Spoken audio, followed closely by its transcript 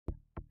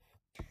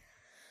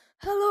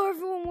Hello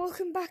everyone,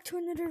 welcome back to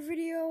another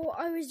video.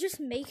 I was just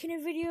making a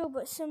video,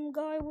 but some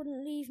guy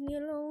wouldn't leave me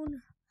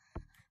alone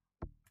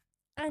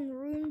and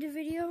ruined the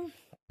video,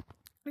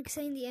 like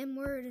saying the N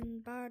word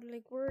and bad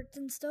words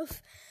and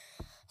stuff.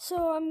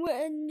 So I'm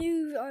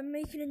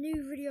making a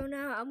new video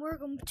now, and we're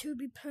going to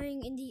be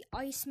playing in the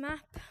ice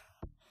map.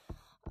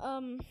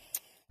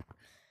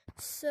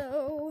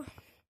 So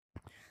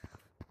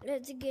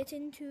let's get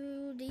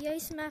into the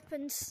ice map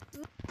and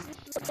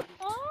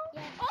Oh,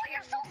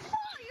 you're so small!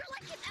 You're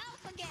like an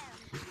elf again!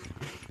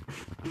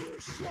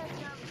 Shut up.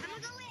 I'm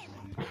gonna go in!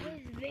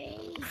 With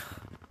me!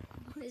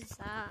 What is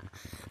that?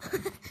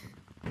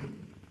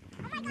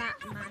 My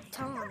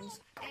Toms.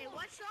 Hey,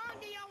 what song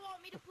do y'all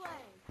want me to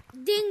play?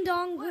 Ding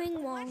dong, What wing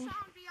song wong. do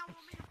y'all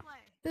want me to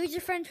play? Who's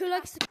your friend who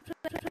likes to play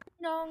ding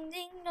dong,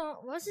 ding dong?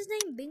 What's his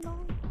name? Bing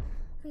bong? I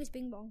think it's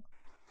Bing bong.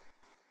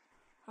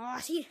 Oh,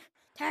 see,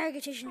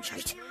 targetation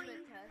shite.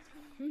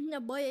 No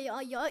boy,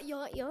 yeah.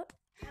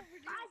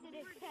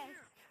 Positive test.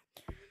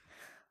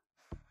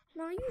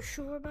 Now, are you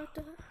sure about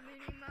that?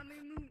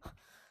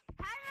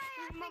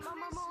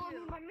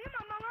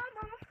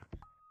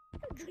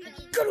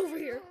 Get over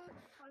here.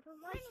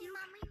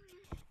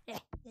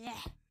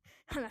 Yeah.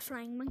 I'm a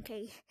flying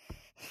monkey.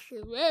 It's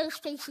a rare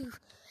species.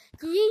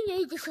 Do you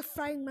know this a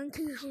flying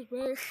monkey is a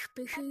rare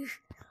species?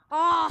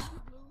 Oh,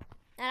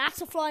 now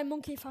that's a flying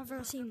monkey if I've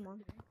ever seen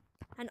one.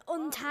 An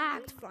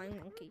untagged flying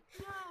monkey,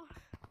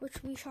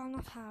 which we shall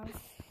not have.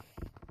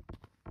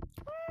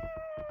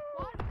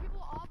 Why do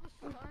people all of a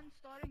sudden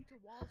starting to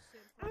wall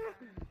sit?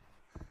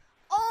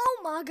 Oh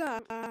my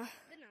god. No!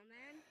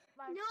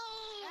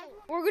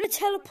 We're gonna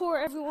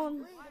teleport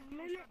everyone.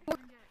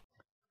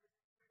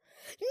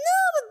 No,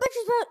 but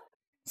bitches, but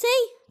see,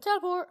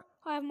 teleport.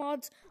 I have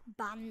mods.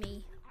 Ban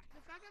me.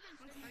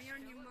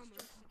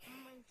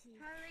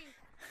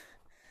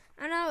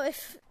 I know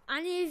if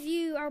any of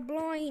you are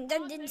blind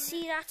and didn't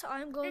see that,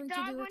 I'm going to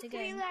do it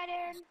again.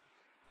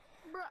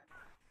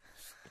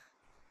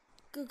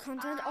 Good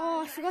content.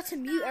 Oh, I forgot to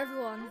mute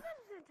everyone.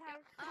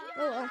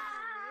 Oh,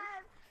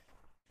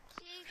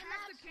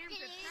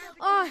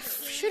 I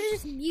should have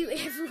just muted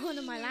everyone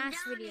in my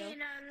last video.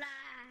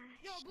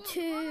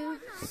 To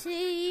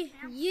see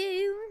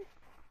you.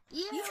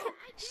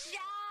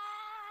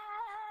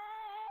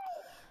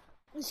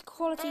 It's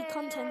quality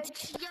content.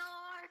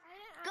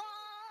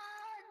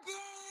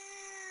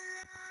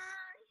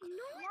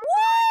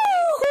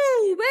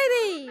 Woo,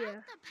 baby!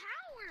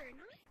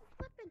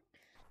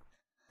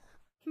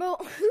 Well,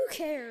 who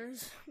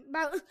cares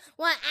about?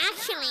 Well,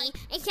 actually,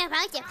 it's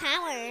about the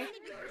power.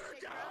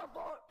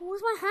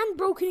 Was my hand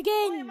broken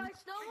again?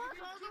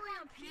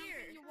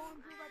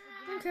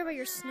 I don't care about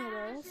your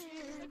snowballs.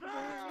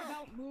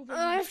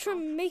 I have to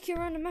make you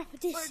around the map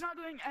with this. We're not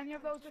doing any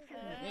of those.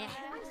 Yeah.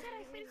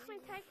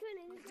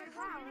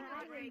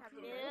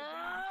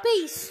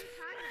 Peace.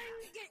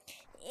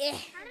 Yeah.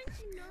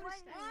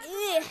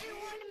 Yeah.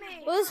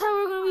 Well, this is how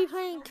we're going to be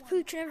playing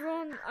Capuchin,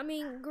 everyone. I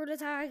mean, Gorilla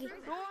Tag.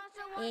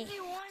 Yeah.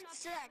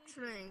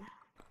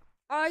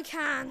 I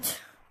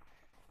can't.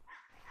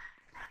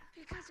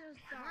 Because it was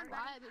dark.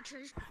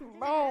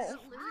 Bro.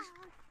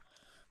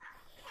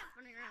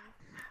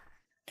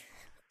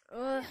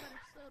 Oh,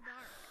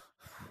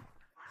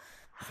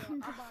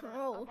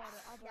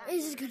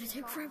 this is gonna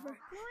take forever.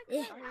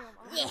 Yeah.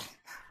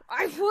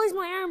 Why is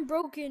my arm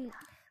broken?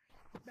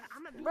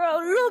 Bro,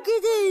 look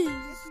at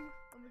this.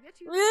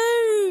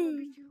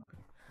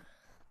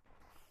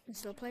 It's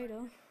still play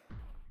though.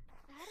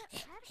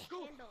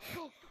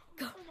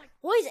 Go.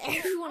 Why is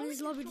everyone in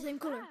this lobby the same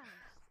color?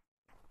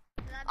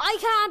 I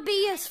can't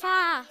be as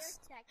fast.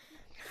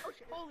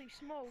 Holy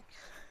smokes.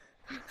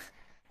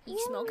 You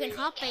smoking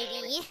hot,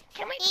 baby?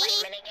 Can we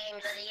play mini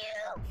games with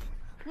you?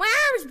 My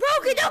arm's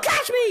broken! Don't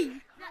catch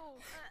me!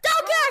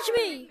 Don't catch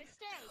me!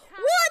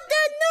 What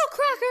the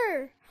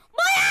nutcracker?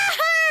 My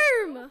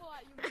arm!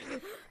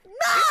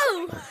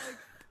 No!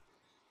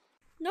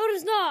 No,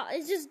 there's not.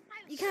 It's just,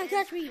 you can't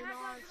catch me. My arm!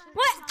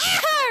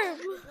 I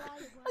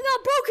got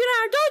a broken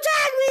arm. Don't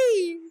tag me!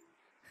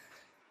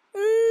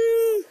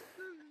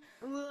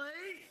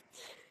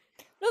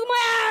 Look at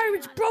my arm.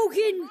 It's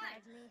broken. What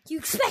do you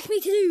expect me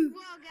to do?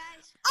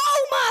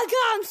 Oh my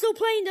god, I'm still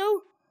playing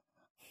though.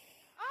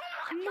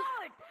 Oh my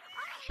god! I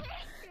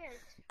hate this!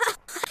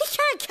 He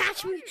can't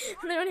catch me.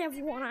 And I only have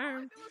one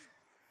arm.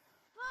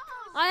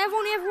 I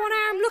only have one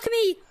arm. Look at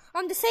me.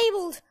 I'm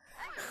disabled.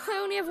 I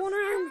only have one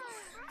arm.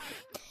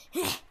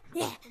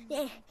 Yeah.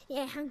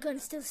 I'm gonna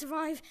still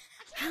survive.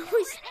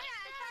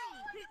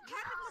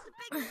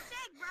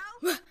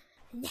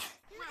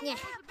 Yeah.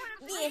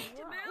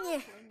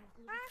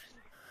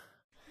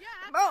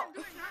 Bro.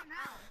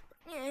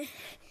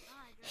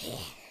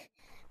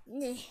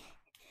 Yeah.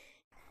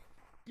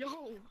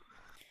 Yo.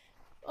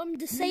 I'm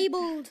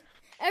disabled.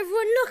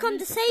 Everyone, look, I'm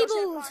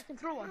disabled.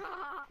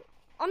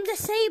 I'm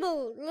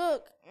disabled.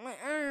 Look, my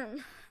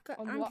arm got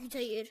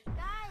amputated.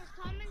 Guys,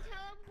 come and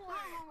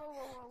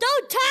teleport.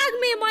 Don't tag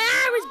me. My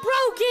arm is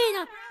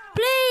broken.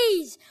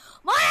 Please.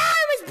 My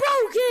arm is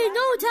broken.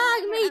 Don't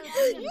tag me.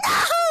 No.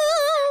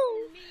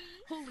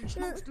 Holy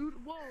smokes, dude.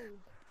 Whoa.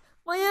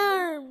 My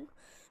arm.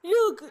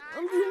 Look,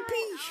 I'm doing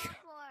peach.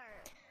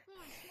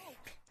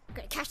 I'm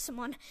gonna catch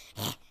someone.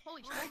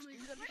 Holy smokes,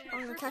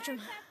 I'm gonna catch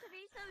him.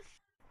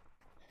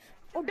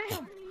 Oh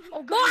damn!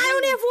 Oh Bro, I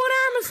only have one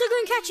arm. I'm still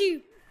gonna catch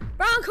you.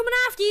 Bro, I'm coming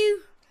after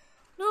you.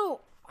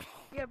 No.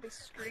 You'll be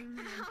screaming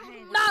in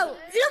pain. No.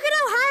 Look at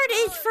how hard it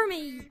is for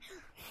me.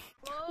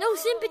 No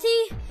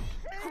sympathy.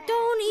 I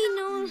don't need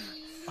no.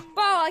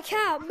 Bro, I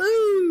can't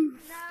move.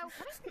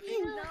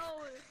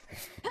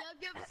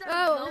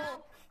 Oh.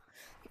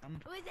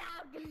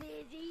 Without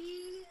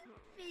Lizzie.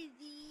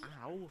 Fizzy.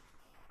 Ow.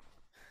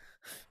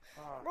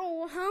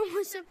 Bro, how am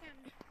I so...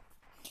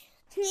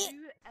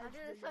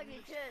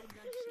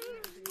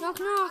 Knock,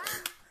 knock.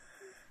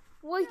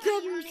 Wake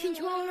up,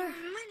 controller.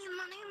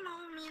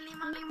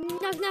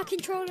 Knock, knock,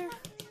 controller.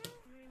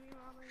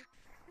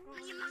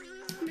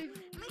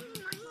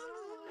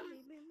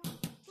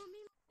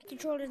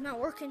 Controller's not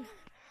working.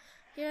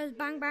 Yeah,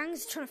 bang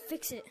bangs trying to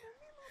fix it.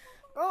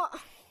 Bro,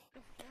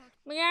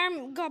 my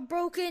arm got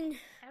broken.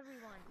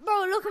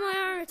 Bro, look at my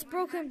arm. It's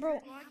broken,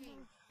 bro.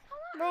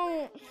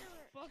 Bro.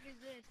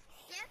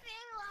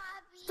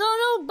 Don't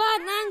know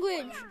bad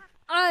language.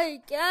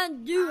 I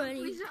can't do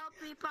anything. Please help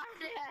me,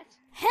 Barnett.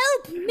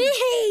 Help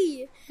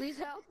me! Please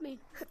help me.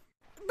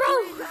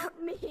 Bro, Please help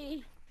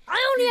me. I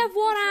only have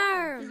one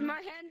arm. My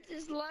hand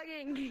is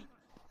lagging.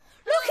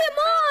 Look at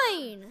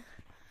mine.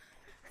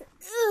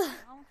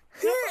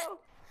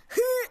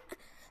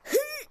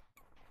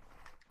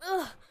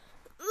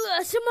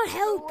 Someone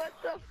help. What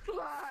the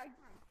fuck?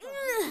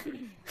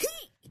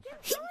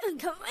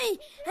 Come on.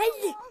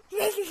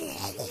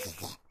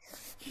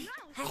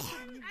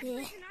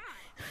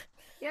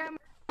 Yeah,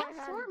 I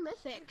have 4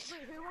 mythics.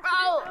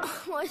 Bro,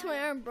 why is my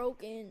arm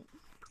broken?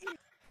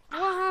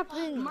 What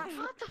happened? What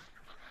the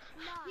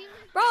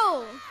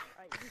Bro,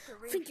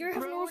 think you're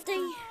having a rough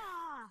day?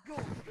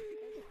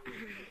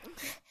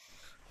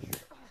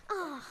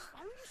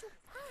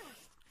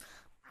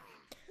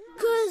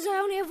 Because I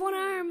only have one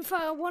arm.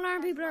 One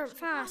arm people are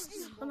fast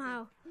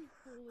somehow.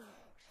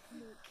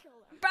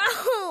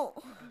 Bro!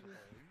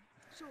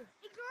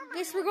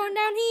 Guess we're going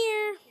down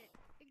here.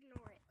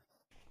 Ignore it.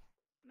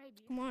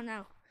 Maybe. Come on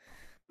now.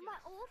 My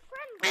old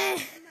friend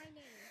was my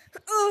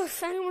name. Oh,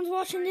 if anyone's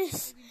watching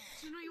this,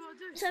 So you know what you want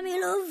to do? send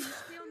me love.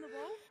 Stay on the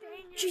wall.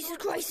 Jesus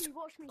Christ.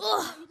 Watch me.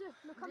 Ugh. You do.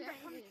 No, come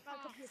back. Come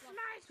back up here.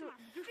 So,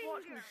 just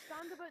watch me.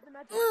 Stand about the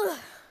middle. Ugh.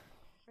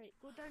 Right,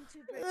 go down to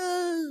bridge.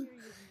 Ugh.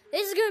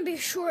 This is gonna be a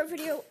short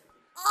video.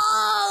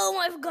 Oh,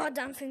 my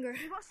goddamn finger.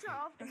 You must start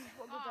off and just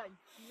go down. Right?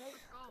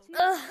 See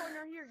Ugh. this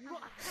corner here? You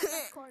got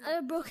this corner. I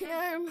have a broken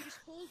arm. Just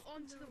hold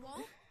onto the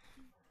wall,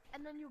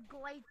 and then you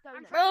glide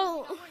down it.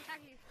 Bro.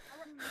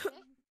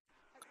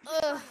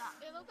 Ugh.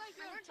 It looks like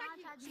you're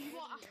attacking. So you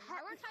want a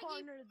hard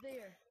corner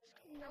there.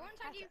 I won't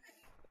attack you.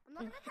 I'm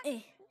not gonna attack Eh.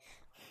 you.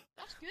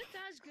 That's good.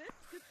 That is good.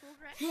 Good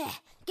progress.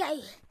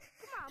 Gay.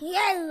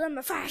 Yeah, I'm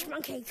a fast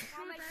monkey.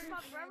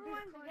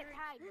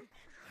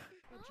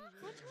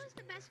 What was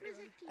the best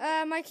mythic?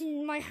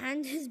 My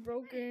hand is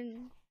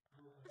broken.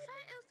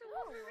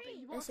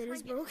 Yes, it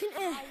is broken.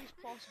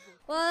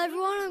 Well,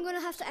 everyone, I'm gonna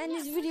have to end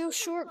this video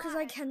short because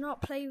I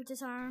cannot play with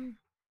this arm.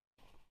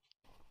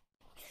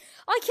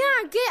 I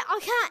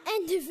can't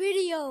end the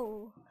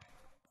video.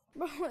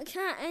 Bro, I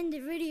can't end the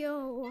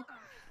video.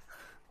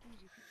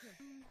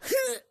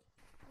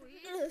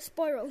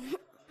 Spiral.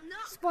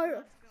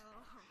 Spiral.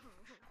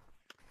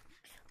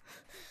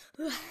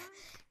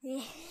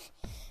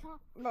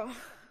 Bro.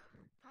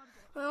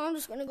 Well, I'm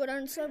just gonna go down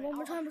and slide one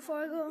more time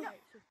before I go.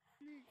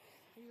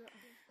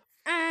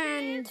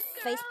 And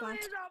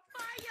faceplant.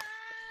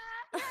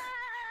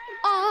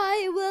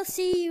 I will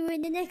see you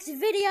in the next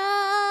video.